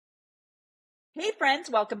Hey friends,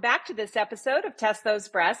 welcome back to this episode of Test Those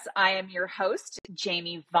Breasts. I am your host,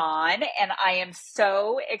 Jamie Vaughn, and I am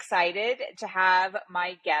so excited to have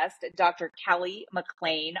my guest, Dr. Kelly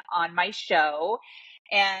McLean, on my show.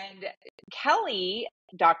 And Kelly,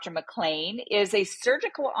 Dr. McLean, is a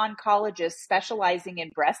surgical oncologist specializing in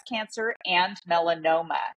breast cancer and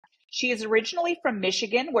melanoma. She is originally from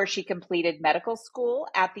Michigan, where she completed medical school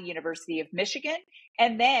at the University of Michigan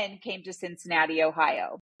and then came to Cincinnati,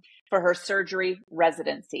 Ohio for her surgery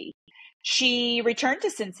residency. She returned to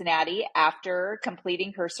Cincinnati after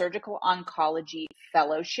completing her surgical oncology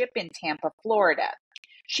fellowship in Tampa, Florida.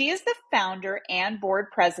 She is the founder and board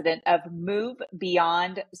president of Move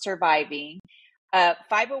Beyond Surviving, a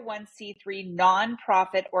 501c3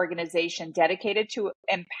 nonprofit organization dedicated to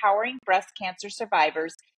empowering breast cancer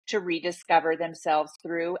survivors to rediscover themselves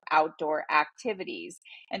through outdoor activities.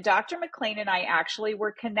 And Dr. McLean and I actually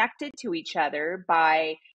were connected to each other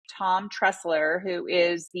by Tom Tressler, who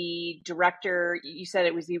is the director. You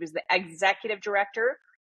said he was the executive director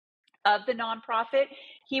of the nonprofit.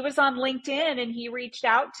 He was on LinkedIn and he reached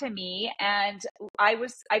out to me, and I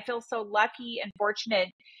feel so lucky and fortunate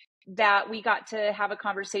that we got to have a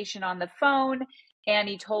conversation on the phone. And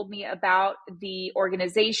he told me about the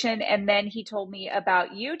organization, and then he told me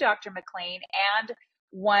about you, Dr. McLean, and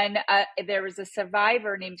there was a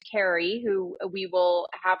survivor named Carrie, who we will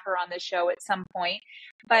have her on the show at some point.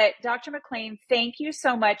 But Dr. McLean, thank you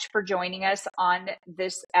so much for joining us on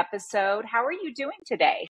this episode. How are you doing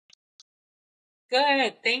today?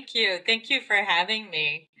 Good. Thank you. Thank you for having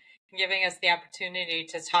me and giving us the opportunity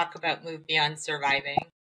to talk about Move Beyond Surviving.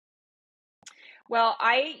 Well,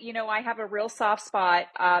 I have a real soft spot,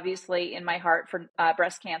 obviously, in my heart for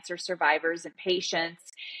breast cancer survivors and patients.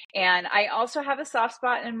 And I also have a soft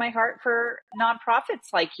spot in my heart for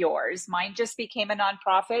nonprofits like yours. Mine just became a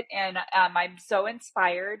nonprofit, and I'm so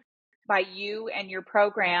inspired by you and your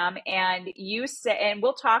program. And and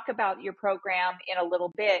we'll talk about your program in a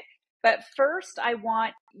little bit. But first, I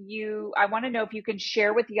want to know if you can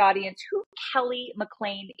share with the audience who Kelly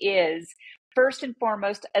McLean is, first and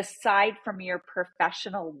foremost, aside from your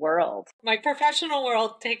professional world. My professional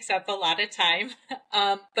world takes up a lot of time,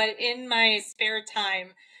 but in my spare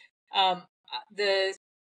time, the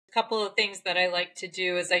couple of things that I like to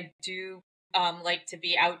do is I do like to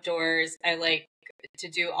be outdoors. I like to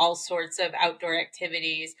do all sorts of outdoor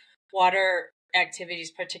activities. Water activities,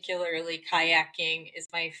 particularly kayaking, is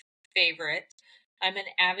my favorite. I'm an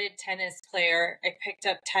avid tennis player. I picked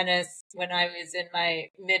up tennis when I was in my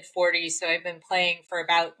mid-40s, so I've been playing for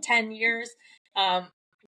about 10 years.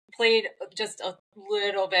 Played just a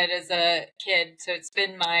little bit as a kid, so it's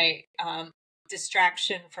been my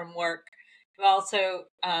distraction from work. I've also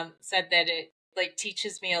said that it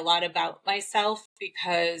teaches me a lot about myself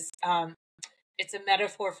because it's a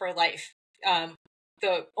metaphor for life.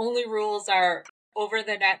 The only rules are over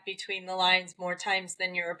the net, between the lines, more times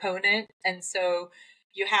than your opponent. And so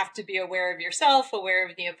you have to be aware of yourself, aware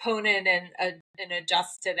of the opponent, and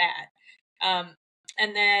adjust to that.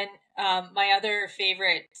 And then my other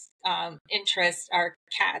favorite interests are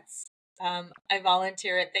cats. I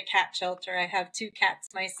volunteer at the cat shelter. I have 2 cats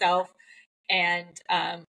myself, and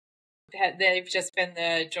they've just been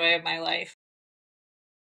the joy of my life.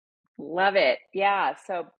 Love it. Yeah.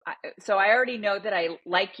 So I already know that I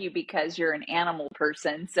like you because you're an animal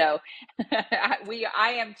person. So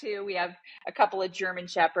I am too. We have a couple of German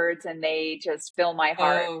Shepherds, and they just fill my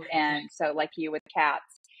heart. Oh, and so like you with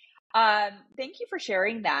cats. Thank you for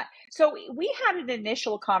sharing that. So we had an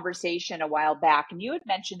initial conversation a while back, and you had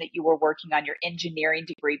mentioned that you were working on your engineering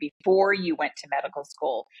degree before you went to medical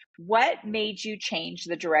school. What made you change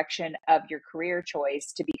the direction of your career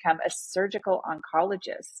choice to become a surgical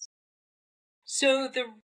oncologist? So the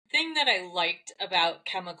thing that I liked about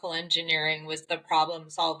chemical engineering was the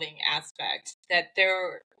problem-solving aspect, that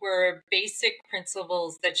there were basic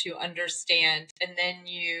principles that you understand, and then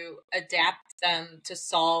you adapt them to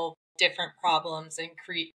solve different problems and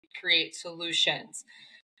create solutions.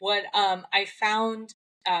 What I found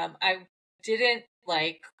I didn't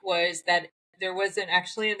like was that there wasn't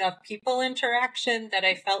actually enough people interaction, that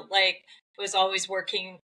I felt like I was always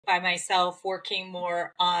working by myself, working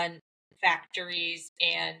more on factories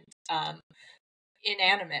and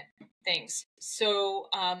inanimate things. So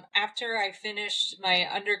after I finished my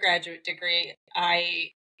undergraduate degree,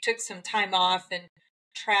 I took some time off and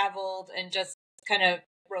traveled and just kind of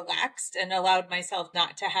relaxed and allowed myself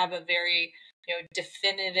not to have a very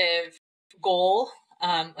definitive goal,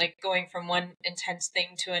 like going from one intense thing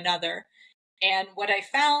to another. And what I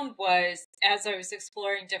found was, as I was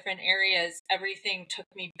exploring different areas, everything took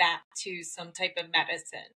me back to some type of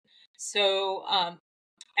medicine. So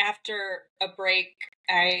after a break,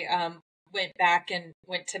 I went back and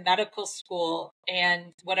went to medical school.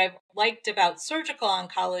 And what I've liked about surgical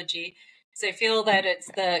oncology is I feel that it's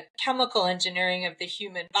the chemical engineering of the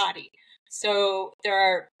human body. So there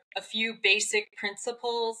are a few basic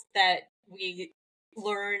principles that we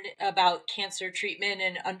learn about cancer treatment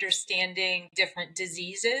and understanding different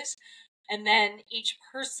diseases. And then each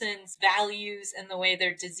person's values and the way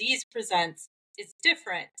their disease presents is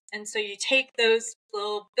different. And so you take those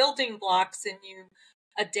little building blocks and you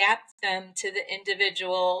adapt them to the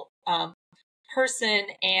individual person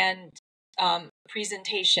and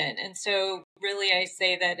presentation. And so really I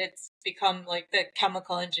say that it's become like the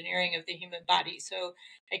chemical engineering of the human body. So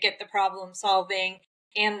I get the problem solving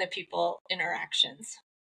and the people interactions.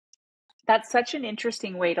 That's such an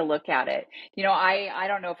interesting way to look at it. I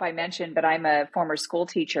don't know if I mentioned, but I'm a former school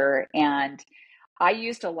teacher, and I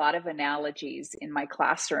used a lot of analogies in my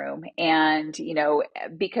classroom. And,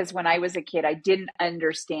 because when I was a kid, I didn't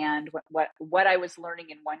understand what I was learning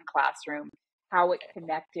in one classroom, how it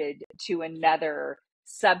connected to another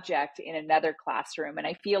subject in another classroom. And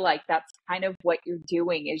I feel like that's kind of what you're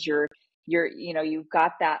doing is you've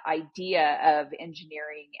got that idea of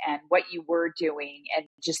engineering and what you were doing and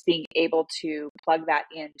just being able to plug that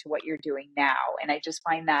into what you're doing now. And I just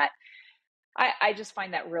find that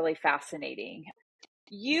really fascinating.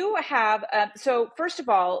 You have so first of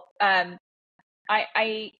all,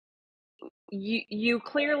 I you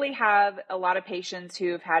clearly have a lot of patients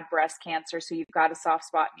who have had breast cancer, so you've got a soft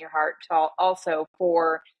spot in your heart also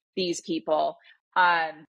for these people.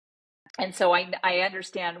 Um, and so I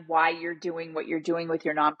understand why you're doing what you're doing with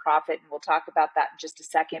your nonprofit, and we'll talk about that in just a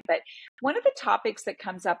second. But one of the topics that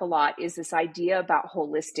comes up a lot is this idea about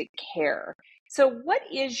holistic care. So what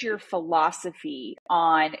is your philosophy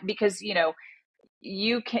on, because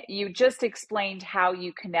you just explained how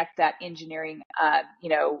you connect that engineering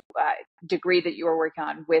degree that you were working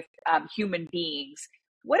on with human beings.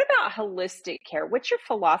 What about holistic care? What's your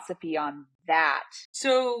philosophy on that?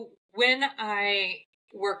 So when I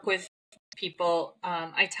work with people,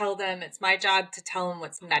 I tell them it's my job to tell them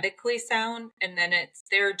what's medically sound, and then it's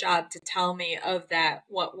their job to tell me of that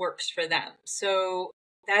what works for them. So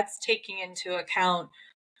that's taking into account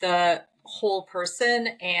the whole person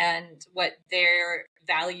and what their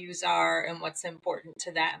values are and what's important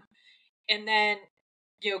to them. And then,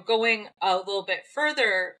 going a little bit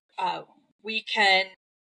further, we can,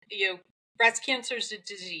 breast cancer is a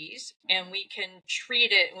disease and we can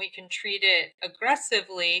treat it, and we can treat it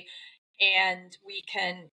aggressively, and we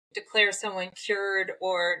can declare someone cured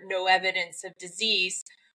or no evidence of disease,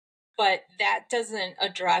 but that doesn't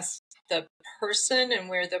address the person and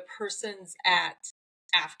where the person's at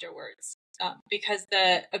afterwards. Because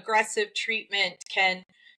the aggressive treatment can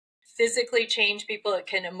physically change people, it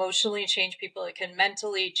can emotionally change people, it can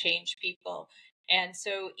mentally change people. And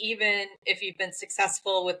so even if you've been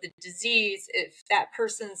successful with the disease, if that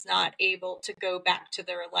person's not able to go back to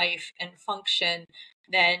their life and function,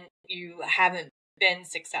 then you haven't been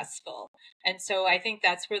successful. And so I think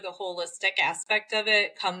that's where the holistic aspect of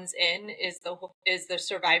it comes in, is the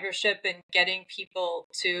survivorship and getting people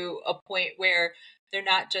to a point where they're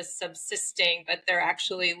not just subsisting, but they're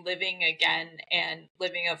actually living again and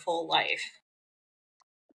living a full life.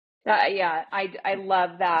 Yeah, I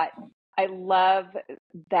love that. I love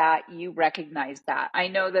that you recognize that. I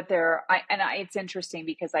know that it's interesting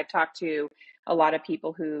because I've talked to a lot of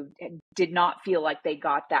people who did not feel like they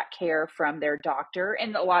got that care from their doctor,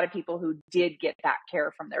 and a lot of people who did get that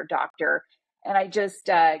care from their doctor. And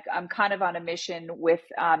I'm kind of on a mission with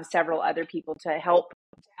several other people to help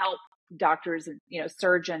doctors and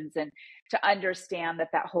surgeons, and to understand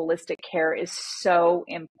that holistic care is so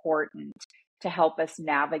important to help us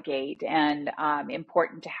navigate, and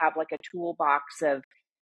important to have like a toolbox of,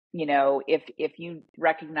 if you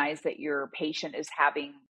recognize that your patient is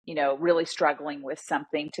having, really struggling with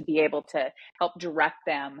something, to be able to help direct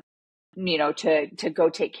them, to go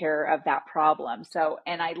take care of that problem. So,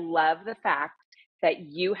 and I love the fact that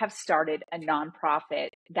you have started a nonprofit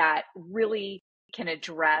that really can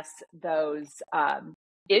address those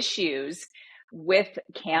issues with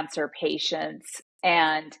cancer patients.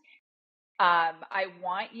 And I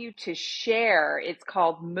want you to share, it's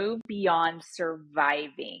called Move Beyond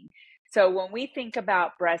Surviving. So when we think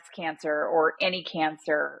about breast cancer, or any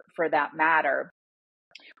cancer for that matter,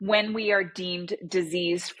 when we are deemed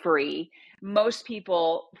disease free, most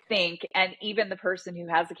people think, and even the person who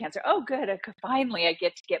has the cancer, oh, good, finally, I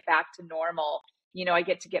get to get back to normal. I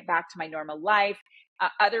get to get back to my normal life.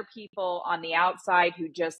 Other people on the outside who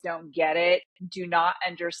just don't get it do not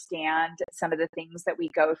understand some of the things that we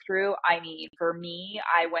go through. I mean, for me,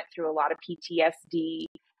 I went through a lot of PTSD.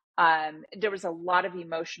 There was a lot of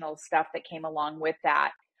emotional stuff that came along with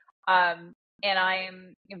that. And I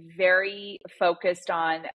am very focused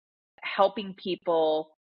on helping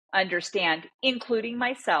people understand, including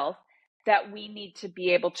myself, that we need to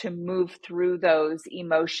be able to move through those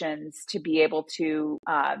emotions to be able to,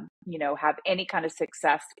 have any kind of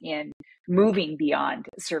success in moving beyond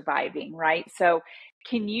surviving, right? So,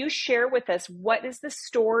 can you share with us what is the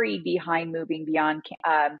story behind moving beyond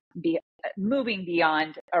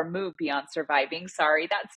or move beyond surviving? Sorry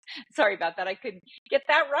about that. I couldn't get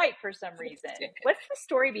that right for some reason. What's the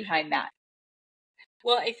story behind that?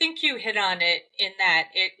 Well, I think you hit on it in that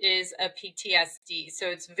it is a PTSD. So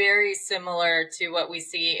it's very similar to what we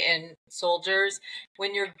see in soldiers.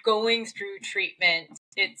 When you're going through treatment,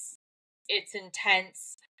 it's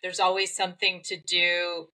intense. There's always something to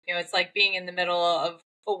do. It's like being in the middle of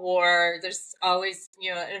a war. There's always,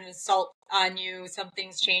 an assault on you,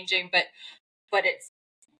 something's changing, but it's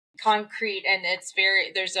concrete, and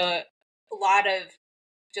there's a lot of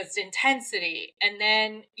just intensity. And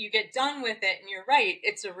then you get done with it, and you're right,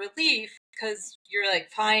 it's a relief because you're like,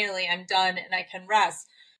 finally, I'm done and I can rest.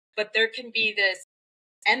 But there can be this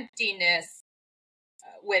emptiness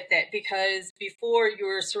with it, because before you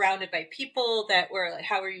were surrounded by people that were like,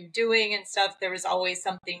 how are you doing and stuff. There was always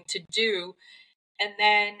something to do. And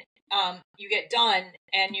then you get done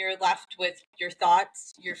and you're left with your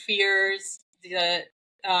thoughts, your fears, the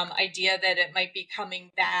idea that it might be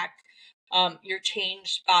coming back, your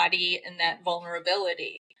changed body, and that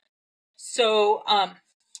vulnerability. So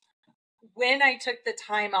when I took the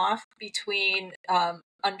time off between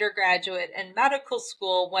undergraduate and medical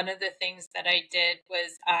school, one of the things that I did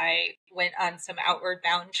was I went on some outward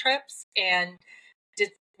bound trips and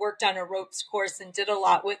worked on a ropes course and did a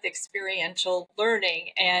lot with experiential learning,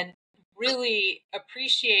 and really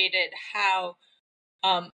appreciated how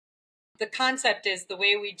the concept is the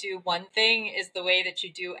way we do one thing is the way that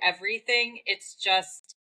you do everything. It's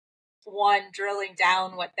just one drilling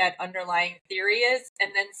down what that underlying theory is.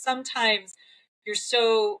 And then sometimes you're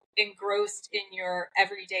so engrossed in your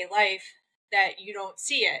everyday life that you don't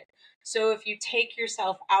see it. So if you take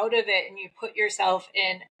yourself out of it and you put yourself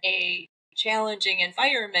in a challenging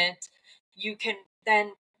environment, you can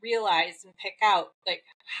then realize and pick out like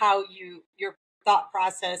how your thought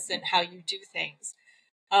process and how you do things.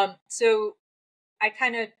 So I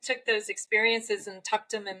kind of took those experiences and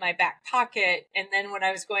tucked them in my back pocket. And then when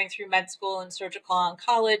I was going through med school and surgical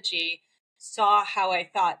oncology, saw how I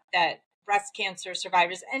thought that breast cancer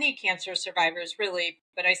survivors, any cancer survivors really,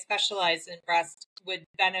 but I specialize in breast, would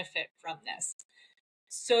benefit from this.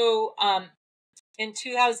 So in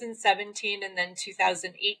 2017 and then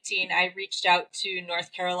 2018, I reached out to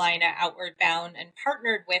North Carolina Outward Bound and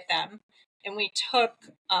partnered with them. And we took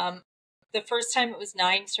the first time it was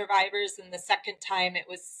 9 survivors, and the second time it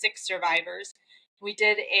was 6 survivors. We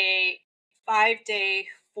did a 5-day,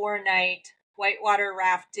 4-night whitewater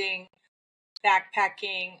rafting,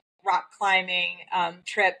 backpacking, rock climbing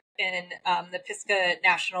trip in the Pisgah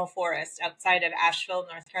National Forest outside of Asheville,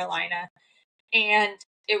 North Carolina. And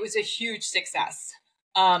it was a huge success.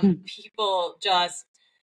 People just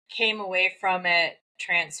came away from it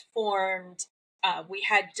transformed. We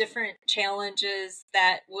had different challenges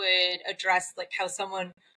that would address like how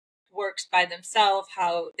someone works by themselves,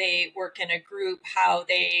 how they work in a group, how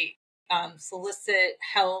they solicit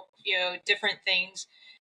help, different things.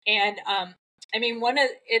 And I mean,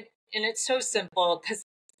 and it's so simple because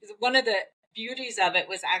one of the beauties of it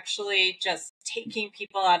was actually just taking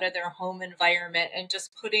people out of their home environment and just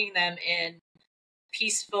putting them in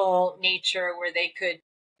peaceful nature where they could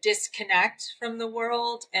disconnect from the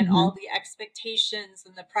world and all the expectations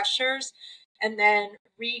and the pressures, and then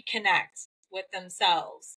reconnect with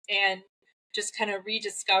themselves and just kind of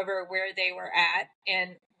rediscover where they were at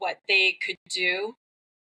and what they could do.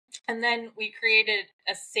 And then we created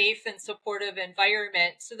a safe and supportive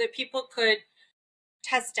environment so that people could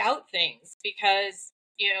test out things, because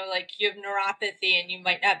like you have neuropathy and you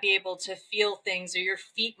might not be able to feel things, or your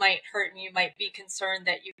feet might hurt and you might be concerned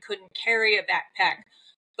that you couldn't carry a backpack.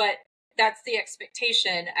 But that's the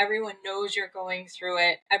expectation. Everyone knows you're going through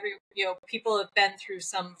it. People have been through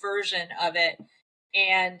some version of it,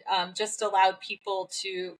 and just allowed people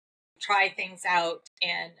to try things out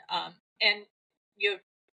and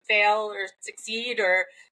fail or succeed or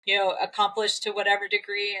accomplish to whatever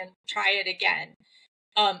degree and try it again.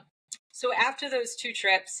 So after those 2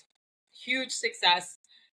 trips, huge success,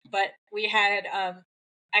 but we had,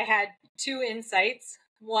 I had 2 insights.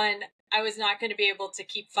 One, I was not going to be able to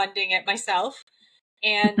keep funding it myself.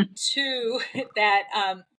 And 2, that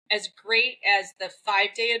as great as the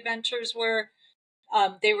 5-day adventures were,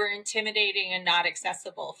 they were intimidating and not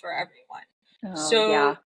accessible for everyone. Oh, So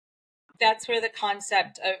yeah. that's where the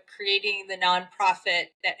concept of creating the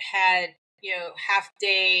nonprofit that had, half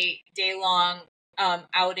day, day long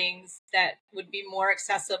outings that would be more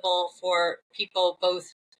accessible for people,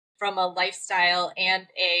 both from a lifestyle and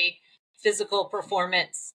a physical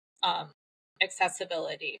performance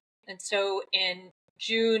accessibility. And so in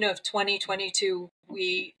June of 2022,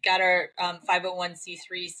 we got our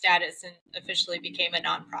 501c3 status and officially became a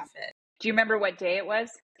nonprofit. Do you remember what day it was?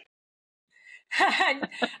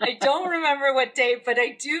 I don't remember what date, but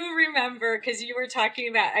I do remember, because you were talking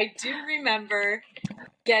about, I do remember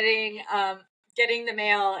getting the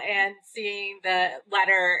mail and seeing the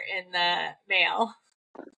letter in the mail.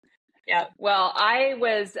 Yeah. Well, I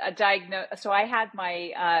was diagnosed. So I had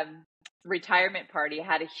my retirement party. I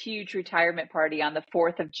had a huge retirement party on the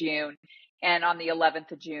 4th of June. And on the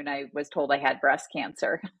 11th of June, I was told I had breast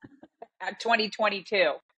cancer.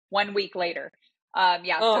 2022, 1 week later.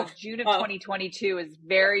 So June of 2022 is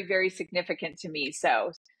very, very significant to me.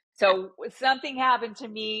 So something happened to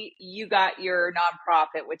me. You got your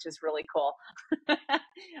nonprofit, which is really cool.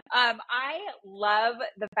 I love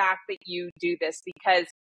the fact that you do this, because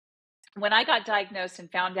when I got diagnosed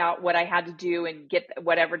and found out what I had to do and get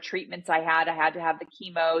whatever treatments I had to have the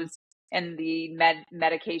chemos and the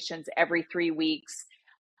medications every 3 weeks.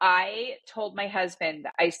 I told my husband,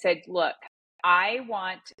 I said, look, I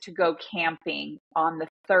want to go camping on the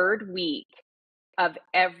 3rd week of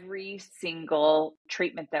every single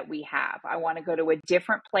treatment that we have. I want to go to a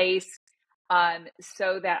different place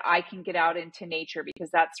so that I can get out into nature,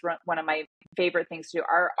 because that's one of my favorite things to do.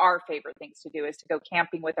 Our favorite things to do is to go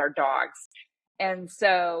camping with our dogs. And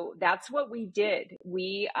so that's what we did.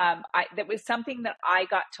 That was something that I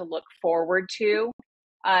got to look forward to.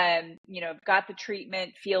 Got the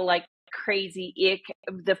treatment, feel like crazy ick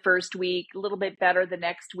the first week, a little bit better the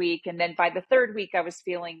next week. And then by the 3rd week, I was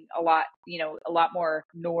feeling a lot more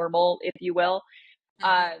normal, if you will.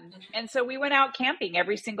 And so we went out camping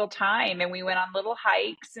every single time, and we went on little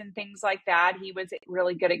hikes and things like that. He was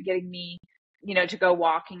really good at getting me, to go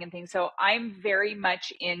walking and things. So I'm very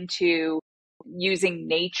much into using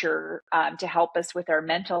nature to help us with our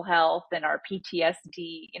mental health and our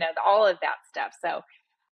PTSD, all of that stuff.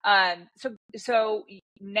 So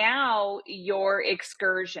now your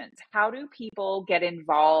excursions, how do people get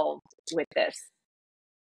involved with this?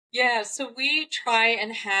 Yeah, so we try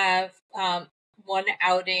and have one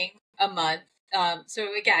outing a month. So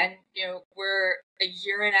again, we're a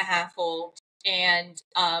year and a half old, and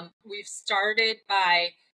we've started by,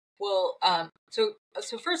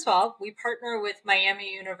 so first of all, we partner with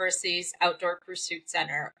Miami University's Outdoor Pursuit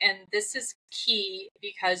Center, and this is key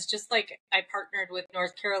because just like I partnered with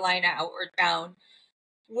North Carolina Outward Bound,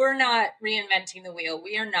 we're not reinventing the wheel.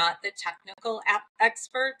 We are not the technical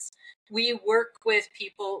experts. We work with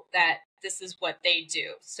people that this is what they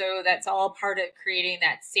do. So that's all part of creating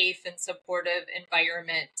that safe and supportive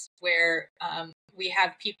environment where we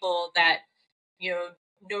have people that,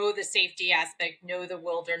 know the safety aspect, know the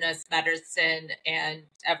wilderness medicine and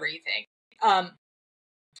everything.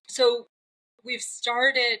 So we've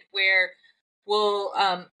started where we'll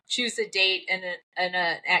choose a date and an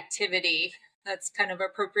activity that's kind of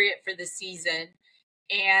appropriate for the season.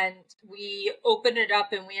 And we open it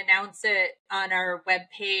up and we announce it on our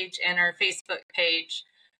webpage and our Facebook page.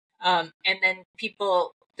 And then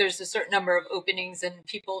there's a certain number of openings and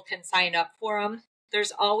people can sign up for them.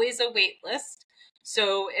 There's always a wait list.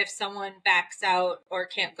 So if someone backs out or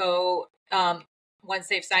can't go once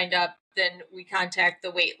they've signed up, then we contact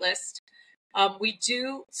the wait list.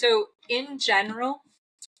 So in general,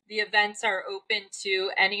 the events are open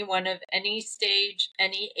to anyone of any stage,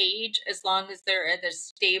 any age, as long as they're at a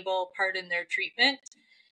stable part in their treatment.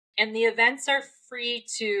 And the events are free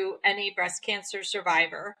to any breast cancer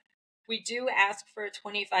survivor. We do ask for a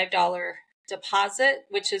 $25 deposit,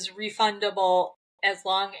 which is refundable as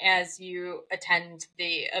long as you attend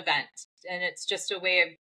the event. And it's just a way of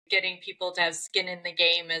getting people to have skin in the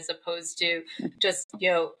game as opposed to just,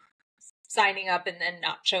 signing up and then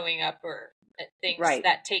not showing up or things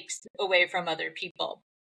that takes away from other people.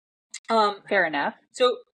 Fair enough.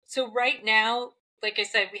 So right now, like I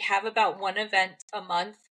said, we have about one event a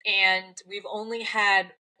month, and we've only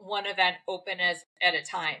had one event open at a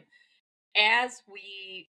time. As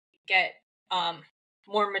we get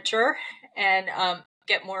more mature and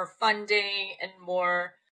get more funding and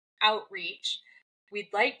more outreach,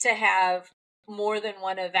 we'd like to have more than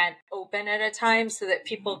one event open at a time so that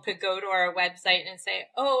people could go to our website and say,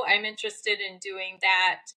 oh, I'm interested in doing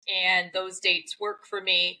that, and those dates work for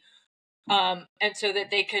me. And so that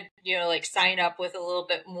they could, sign up with a little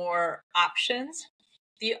bit more options.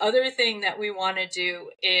 the other thing that we want to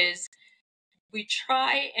do is we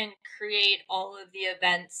try and create all of the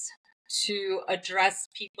events to address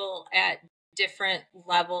people at different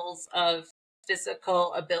levels of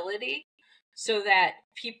physical ability so that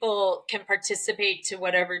people can participate to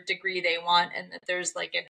whatever degree they want and that there's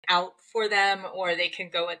like an out for them or they can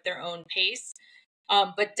go at their own pace.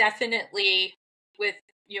 But definitely with,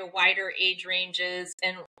 wider age ranges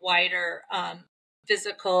and wider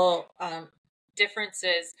physical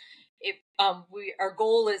differences, our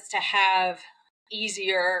goal is to have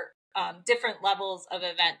easier, different levels of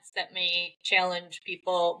events that may challenge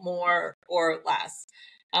people more or less.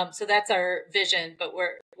 So that's our vision, but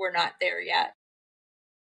we're not there yet.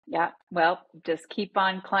 Yeah, well, just keep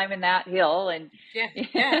on climbing that hill and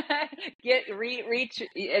yeah. reach.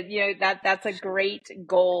 That's a great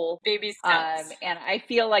goal. Baby steps. And I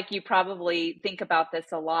feel like you probably think about this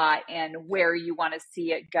a lot and where you want to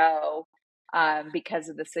see it go, because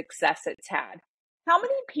of the success it's had. How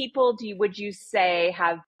many people would you say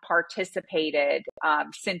have participated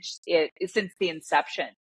since the inception?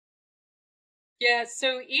 Yeah,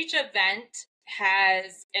 so each event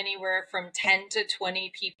has anywhere from 10 to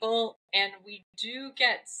 20 people, and we do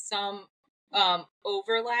get some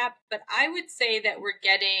overlap, but I would say that we're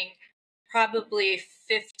getting probably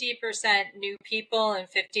 50% new people and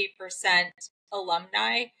 50%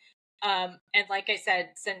 alumni. And like I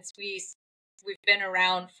said, since we've been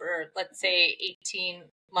around for, let's say, 18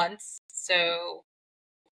 months, so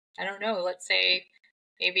I don't know, let's say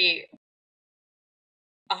maybe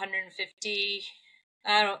 150.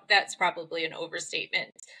 That's probably an overstatement,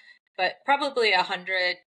 but probably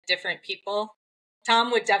 100 different people.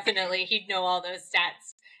 Tom would definitely, he'd know all those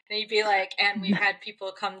stats. And he'd be like, and we've had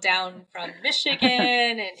people come down from Michigan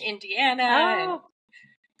and Indiana and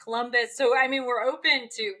Columbus. So, I mean, we're open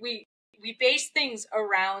to, we base things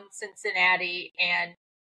around Cincinnati and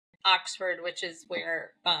Oxford, which is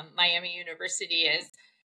where Miami University is.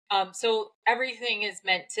 So everything is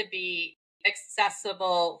meant to be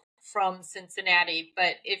accessible from Cincinnati,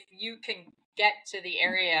 but if you can get to the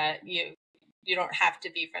area, you don't have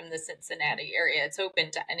to be from the Cincinnati area. It's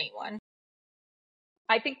open to anyone.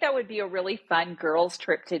 I think that would be a really fun girls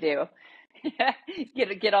trip to do.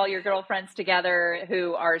 Get all your girlfriends together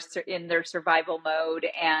who are in their survival mode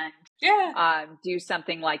and do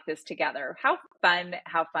something like this together. How fun.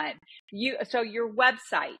 So your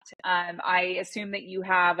website, I assume that you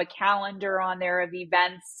have a calendar on there of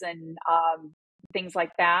events and things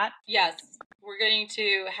like that. Yes, we're going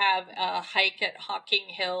to have a hike at Hocking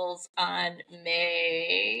Hills on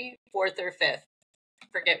May 4th or 5th.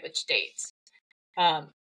 Forget which date.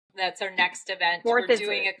 That's our next event. We're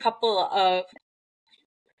doing a couple of,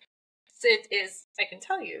 it is, I can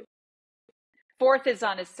tell you. 4th is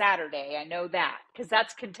on a Saturday. I know that because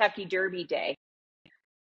that's Kentucky Derby Day.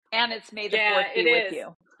 And it's May the 4th be with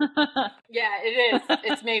you. Yeah, it is.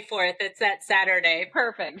 It's May 4th. It's that Saturday.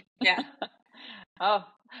 Perfect. Yeah. Oh,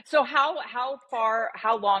 so how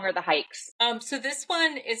long are the hikes? So this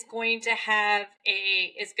one is going to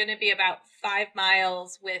be about 5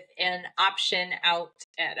 miles with an option out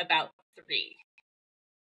at about 3.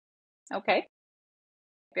 Okay.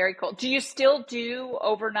 Very cool. Do you still do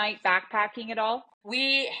overnight backpacking at all?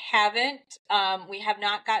 We haven't. We have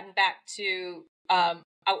not gotten back to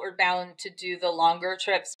Outward Bound to do the longer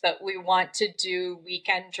trips, but we want to do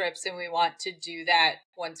weekend trips, and we want to do that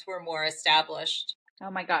once we're more established.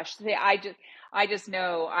 Oh my gosh. See, I just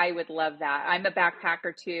know I would love that. I'm a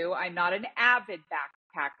backpacker too. I'm not an avid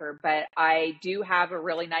backpacker, but I do have a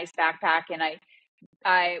really nice backpack, and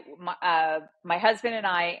my husband and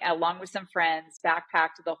I, along with some friends,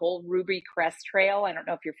 backpacked the whole Ruby Crest Trail. I don't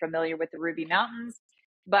know if you're familiar with the Ruby Mountains,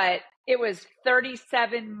 but it was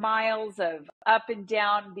 37 miles of up and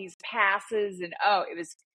down these passes, and it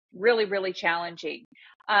was really, really challenging.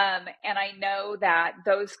 And I know that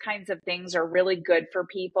those kinds of things are really good for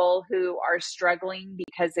people who are struggling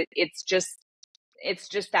because it's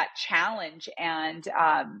just that challenge and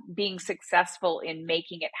being successful in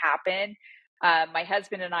making it happen. My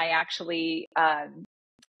husband and I actually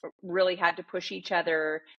really had to push each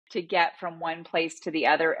other to get from one place to the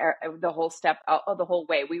other the whole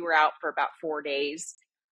way. We were out for about 4 days.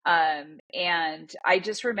 And I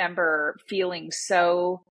just remember feeling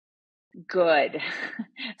so good,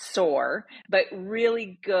 sore, but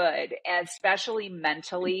really good, especially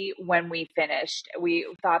mentally when we finished. We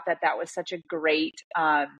thought that was such a great,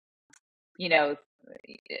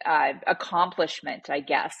 accomplishment, I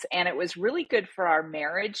guess. And it was really good for our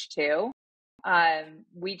marriage too.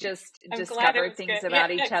 We just discovered things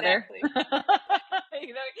about each other.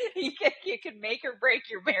 you can make or break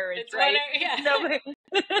your marriage, It's right? yeah. No,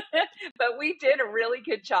 but we did a really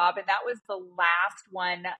good job. And that was the last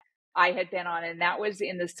one I had been on. And that was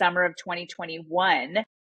in the summer of 2021.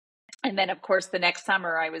 And then, of course, the next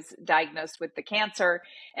summer I was diagnosed with the cancer.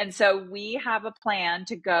 And so we have a plan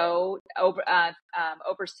to go over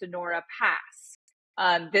Sonora Pass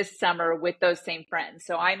this summer with those same friends.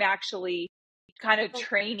 So I'm actually kind of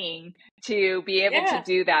training to be able to Yeah.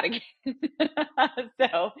 do that again.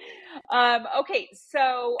 So, okay.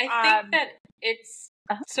 So, I think that it's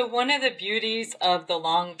so one of the beauties of the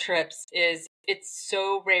long trips is it's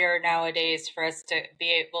so rare nowadays for us to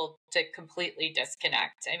be able to completely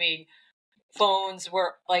disconnect. I mean, phones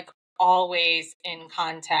were like always in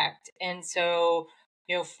contact. And so,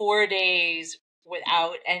 4 days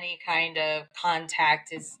without any kind of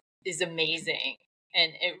contact is amazing.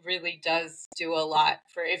 And it really does do a lot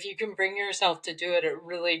for, if you can bring yourself to do it, it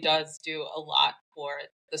really does do a lot for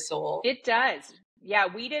the soul. it does. Yeah,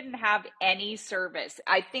 we didn't have any service.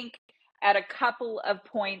 I think at a couple of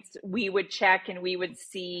points we would check and we would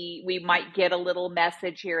see, we might get a little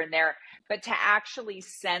message here and there, but to actually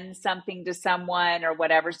send something to someone or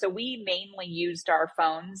whatever. So we mainly used our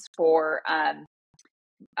phones for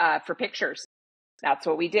pictures. That's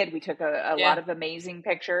what we did. We took a lot Yeah. of amazing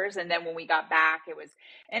pictures. And then when we got back, it was,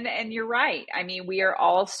 and you're right. I mean, we are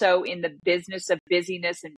also in the business of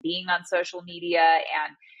busyness and being on social media,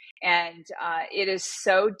 and it is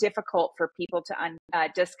so difficult for people to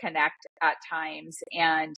disconnect at times,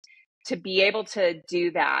 and to be able to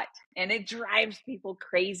do that. And it drives people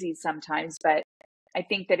crazy sometimes, but I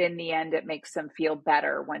think that in the end, it makes them feel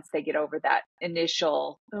better once they get over that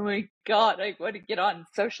initial, oh my God, I want to get on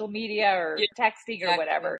social media or Yeah, texting or exactly.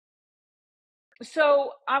 whatever.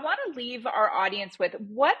 So I want to leave our audience with,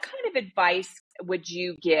 what kind of advice would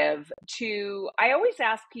you give to, I always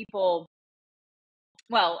ask people,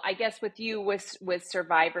 well, I guess with you with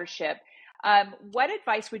survivorship, what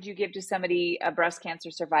advice would you give to somebody, a breast cancer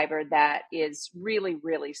survivor that is really,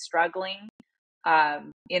 really struggling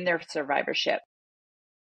in their survivorship?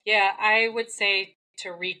 Yeah, I would say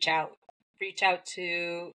to reach out. Reach out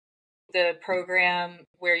to the program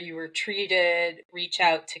where you were treated, reach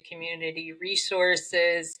out to community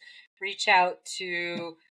resources, reach out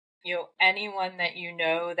to, anyone that you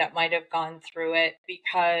know that might have gone through it,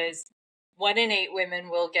 because 1 in 8 women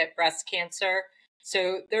will get breast cancer.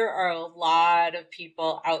 So there are a lot of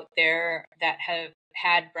people out there that have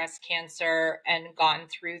had breast cancer and gone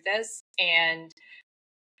through this. And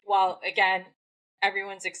while, again,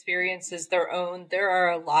 everyone's experience is their own, there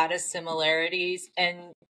are a lot of similarities,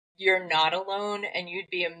 and you're not alone. And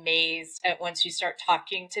you'd be amazed at, once you start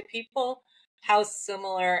talking to people, how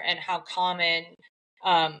similar and how common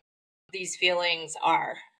these feelings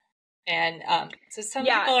are. And so some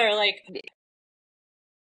Yeah. people are like,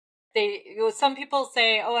 some people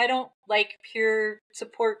say, oh, I don't like peer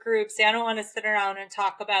support groups. I don't want to sit around and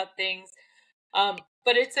talk about things.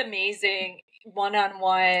 But it's amazing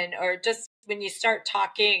one-on-one, or just when you start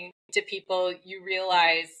talking to people, you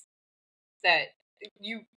realize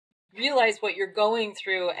what you're going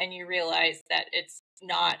through, and you realize that it's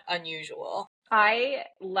not unusual. I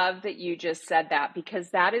love that you just said that,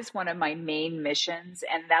 because that is one of my main missions,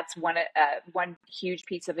 and that's one huge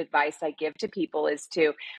piece of advice I give to people is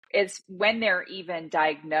when they're even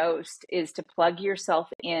diagnosed, is to plug yourself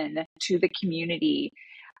in to the community.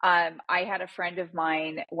 I had a friend of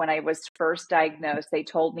mine when I was first diagnosed. They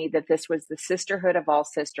told me that this was the sisterhood of all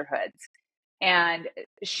sisterhoods, and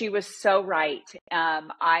she was so right. I'm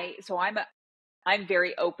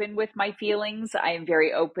very open with my feelings. I am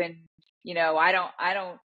very open. I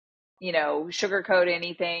don't sugarcoat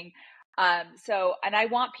anything. And I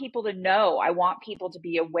want people to know, I want people to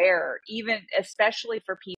be aware, even especially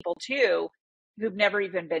for people too, who've never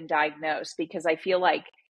even been diagnosed, because I feel like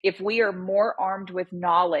if we are more armed with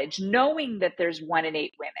knowledge, knowing that there's 1 in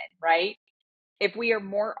 8 women, right? If we are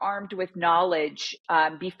more armed with knowledge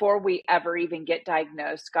before we ever even get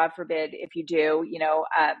diagnosed, God forbid if you do,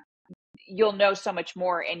 you'll know so much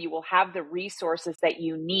more, and you will have the resources that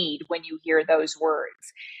you need when you hear those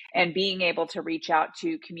words, and being able to reach out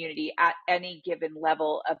to community at any given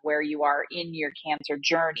level of where you are in your cancer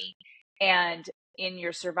journey and in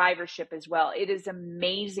your survivorship as well. It is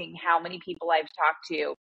amazing how many people I've talked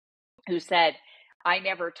to who said, I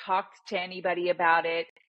never talked to anybody about it.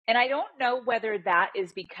 And I don't know whether that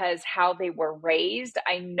is because how they were raised.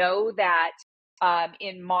 I know that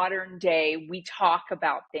in modern day, we talk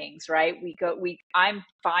about things, right? I'm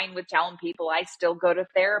fine with telling people I still go to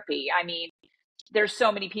therapy. I mean, there's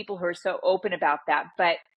so many people who are so open about that,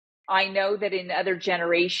 but I know that in other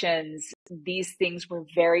generations, these things were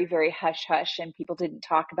very, very hush hush and people didn't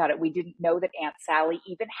talk about it. We didn't know that Aunt Sally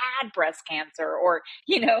even had breast cancer or,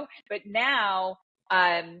 but now,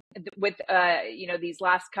 with, these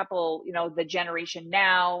last couple, the generation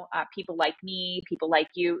now, people like me, people like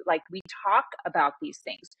you, like we talk about these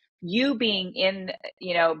things. You being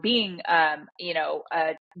a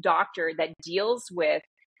doctor that deals with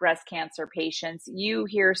breast cancer patients, you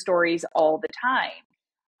hear stories all the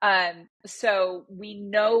time. So we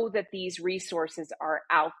know that these resources are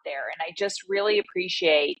out there. And I just really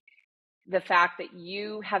appreciate the fact that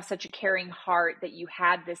you have such a caring heart, that you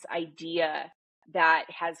had this idea that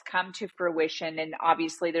has come to fruition. And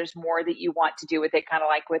obviously there's more that you want to do with it, kind of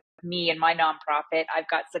like with me and my nonprofit. I've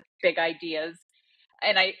got such big ideas.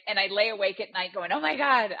 And I lay awake at night going, oh my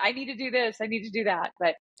God, I need to do this. I need to do that.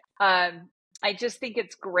 But I just think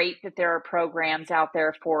it's great that there are programs out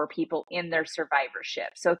there for people in their survivorship.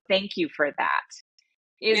 So thank you for that.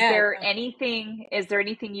 Is Yeah. there anything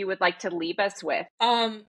you would like to leave us with? No.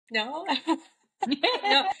 No,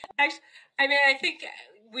 actually, I mean, I think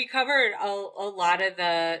we covered a lot of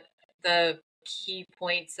the key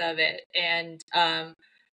points of it. And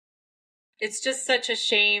it's just such a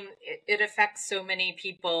shame. It affects so many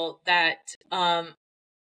people that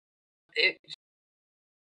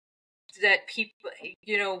people,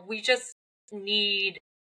 we just need,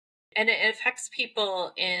 and it affects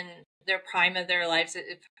people in their prime of their lives.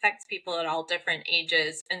 It affects people at all different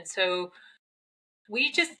ages. And so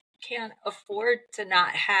we just can't afford to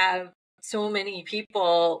not have so many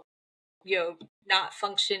people, not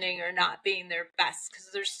functioning or not being their best, because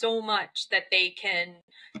there's so much that they can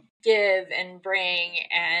give and bring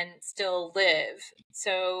and still live.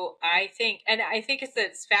 So I think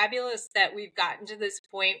it's fabulous that we've gotten to this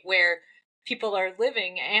point where people are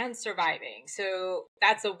living and surviving. So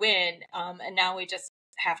that's a win. And now we just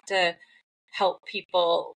have to help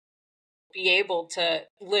people be able to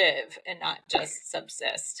live and not just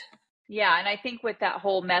subsist. Yeah. And I think with that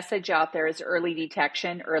whole message out there is early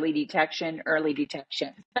detection, early detection, early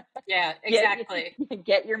detection. Yeah, exactly.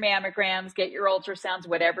 Get your mammograms, get your ultrasounds,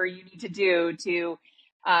 whatever you need to do to,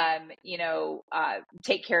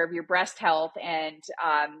 take care of your breast health. And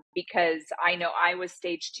because I know I was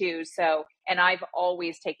stage 2, and I've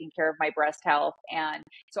always taken care of my breast health. And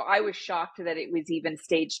so I was shocked that it was even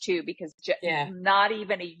stage 2, because not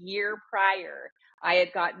even a year prior, I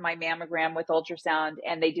had gotten my mammogram with ultrasound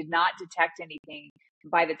and they did not detect anything.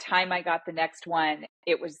 By the time I got the next one,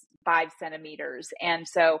 it was 5 centimeters. And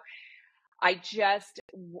so I just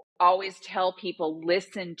always tell people,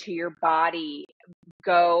 listen to your body,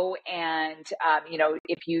 go and,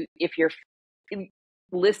 if you're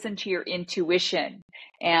listen to your intuition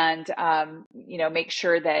and, make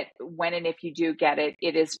sure that when and if you do get it,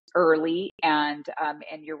 it is early. And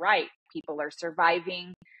you're right. People are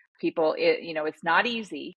surviving. It's not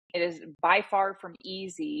easy. It is by far from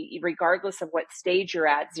easy, regardless of what stage you're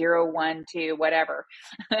at, 0, 1, 2, whatever.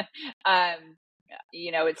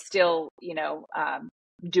 It's still,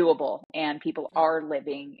 doable, and people are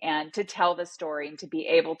living. And to tell the story and to be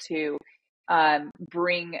able to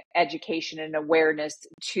bring education and awareness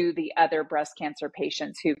to the other breast cancer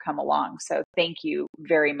patients who come along. So thank you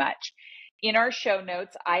very much. In our show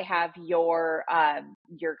notes, I have your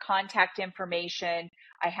contact information.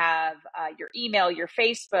 I have your email, your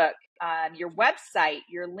Facebook, your website,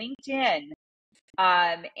 your LinkedIn.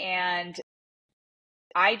 And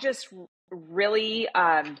I just really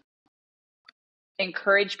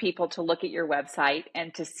encourage people to look at your website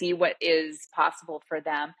and to see what is possible for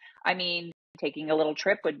them. I mean, taking a little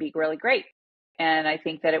trip would be really great. And I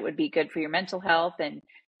think that it would be good for your mental health and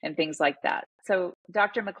things like that. So,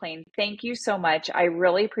 Dr. McLean, thank you so much. I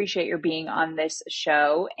really appreciate your being on this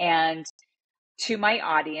show. And to my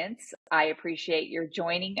audience, I appreciate your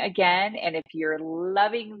joining again. And if you're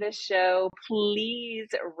loving this show, please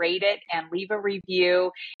rate it and leave a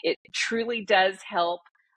review. It truly does help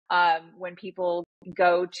when people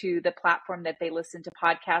go to the platform that they listen to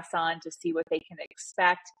podcasts on to see what they can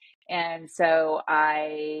expect. And so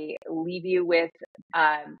I leave you with,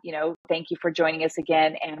 thank you for joining us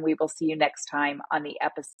again. And we will see you next time on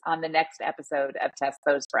the next episode of Test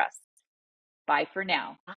Those Breasts. Bye for now.